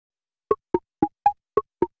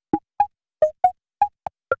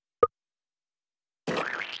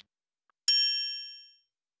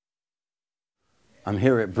I'm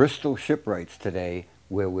here at Bristol Shipwrights today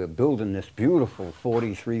where we're building this beautiful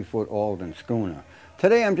 43-foot Alden schooner.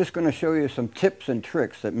 Today I'm just going to show you some tips and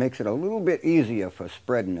tricks that makes it a little bit easier for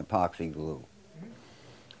spreading epoxy glue.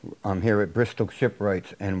 I'm here at Bristol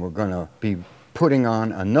Shipwrights and we're going to be putting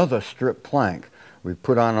on another strip plank. We've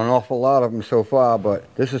put on an awful lot of them so far,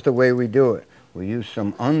 but this is the way we do it. We use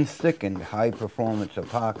some unthickened high-performance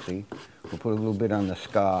epoxy. We'll put a little bit on the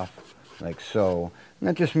scarf, like so. And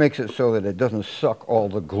that just makes it so that it doesn't suck all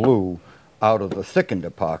the glue out of the thickened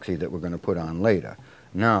epoxy that we're going to put on later.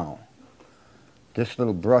 Now, this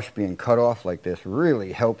little brush being cut off like this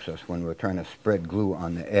really helps us when we're trying to spread glue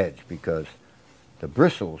on the edge, because the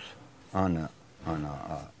bristles on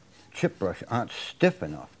a chip brush aren't stiff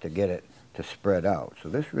enough to get it to spread out. So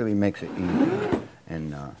this really makes it easy,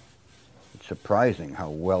 and it's surprising how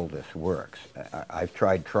well this works. I've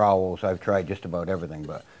tried trowels, I've tried just about everything,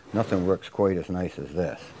 but nothing works quite as nice as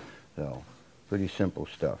this. So pretty simple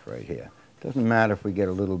stuff right here. Doesn't matter if we get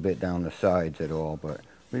a little bit down the sides at all, but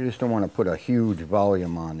we just don't want to put a huge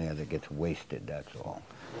volume on there that gets wasted, that's all.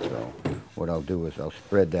 So what I'll do is I'll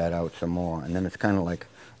spread that out some more, and then it's kind of like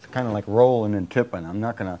rolling and tipping. I'm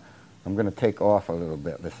gonna take off a little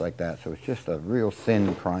bit just like that, so it's just a real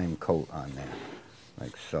thin prime coat on there,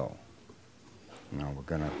 like so. Now we're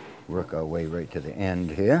gonna work our way right to the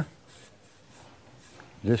end here.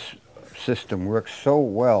 This system works so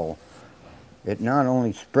well, it not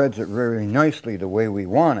only spreads it very nicely the way we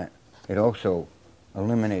want it, it also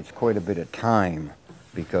eliminates quite a bit of time,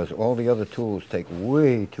 because all the other tools take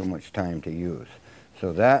way too much time to use.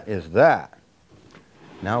 So that is that.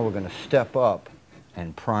 Now we're going to step up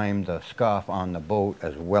and prime the scarf on the boat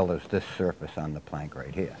as well as this surface on the plank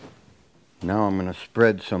right here. Now I'm going to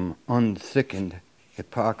spread some unthickened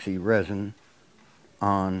epoxy resin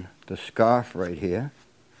on the scarf right here,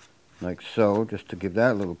 like so, just to give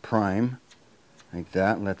that a little prime, like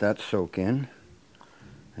that, and let that soak in.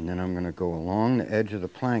 And then I'm going to go along the edge of the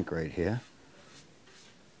plank right here.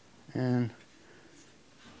 And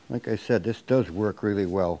like I said, this does work really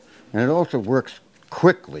well. And it also works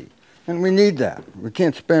quickly. And we need that. We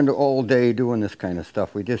can't spend all day doing this kind of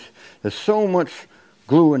stuff. There's so much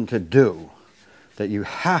gluing to do that you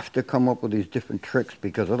have to come up with these different tricks,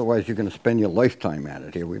 because otherwise you're going to spend your lifetime at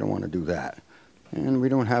it here. We don't want to do that. And we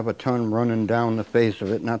don't have a ton running down the face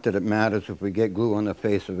of it. Not that it matters if we get glue on the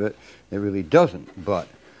face of it. It really doesn't. But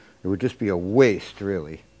it would just be a waste,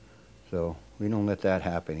 really. So we don't let that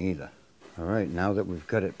happen either. All right, now that we've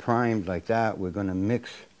got it primed like that, we're going to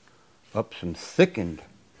mix up some thickened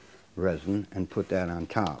resin and put that on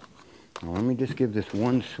top. Now let me just give this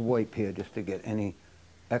one swipe here just to get any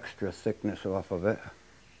extra thickness off of it.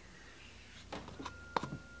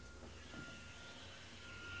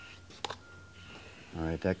 All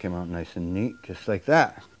right, that came out nice and neat, just like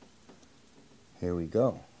that. Here we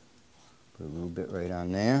go. Put a little bit right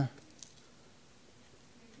on there.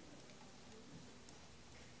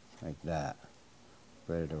 Like that.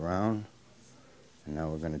 Spread it around. And now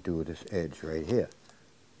we're going to do this edge right here.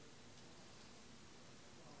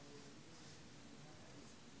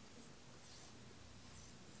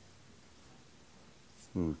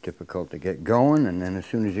 Difficult to get going, and then as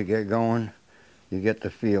soon as you get going, you get the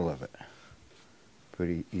feel of it.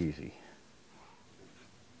 Pretty easy.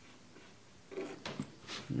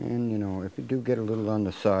 And you know, if you do get a little on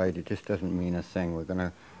the side, it just doesn't mean a thing. We're going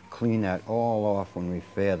to clean that all off when we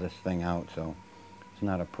fair this thing out, so it's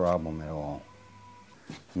not a problem at all.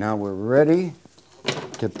 Now we're ready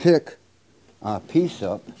to pick our piece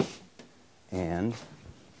up and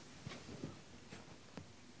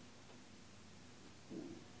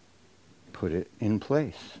put it in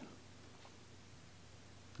place,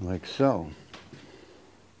 like so.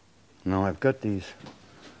 Now I've got these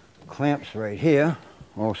clamps right here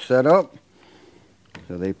all set up,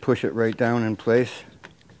 so they push it right down in place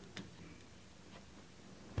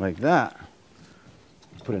like that.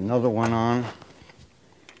 Put another one on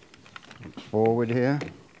forward here.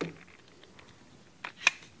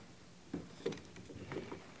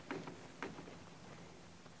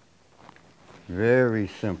 Very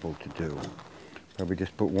simple to do. Probably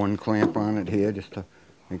just put one clamp on it here just to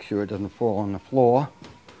make sure it doesn't fall on the floor.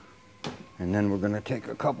 And then we're going to take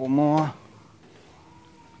a couple more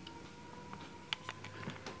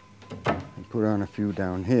and put on a few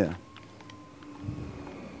down here.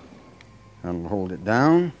 And hold it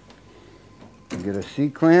down and get a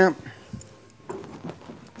C-clamp.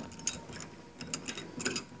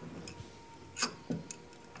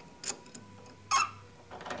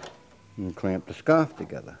 And clamp the scarf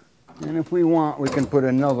together. And if we want, we can put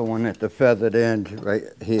another one at the feathered end right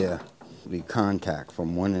here. The contact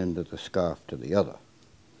from one end of the scarf to the other.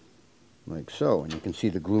 like so. And you can see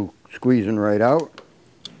the glue squeezing right out.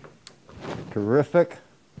 Terrific.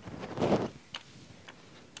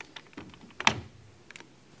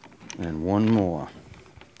 And one more,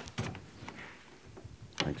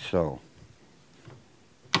 like so.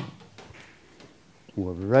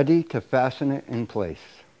 We're ready to fasten it in place.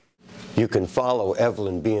 You can follow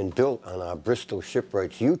Evelyn being built on our Bristol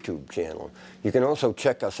Shipwrights YouTube channel. You can also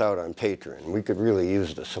check us out on Patreon. We could really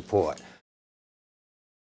use the support.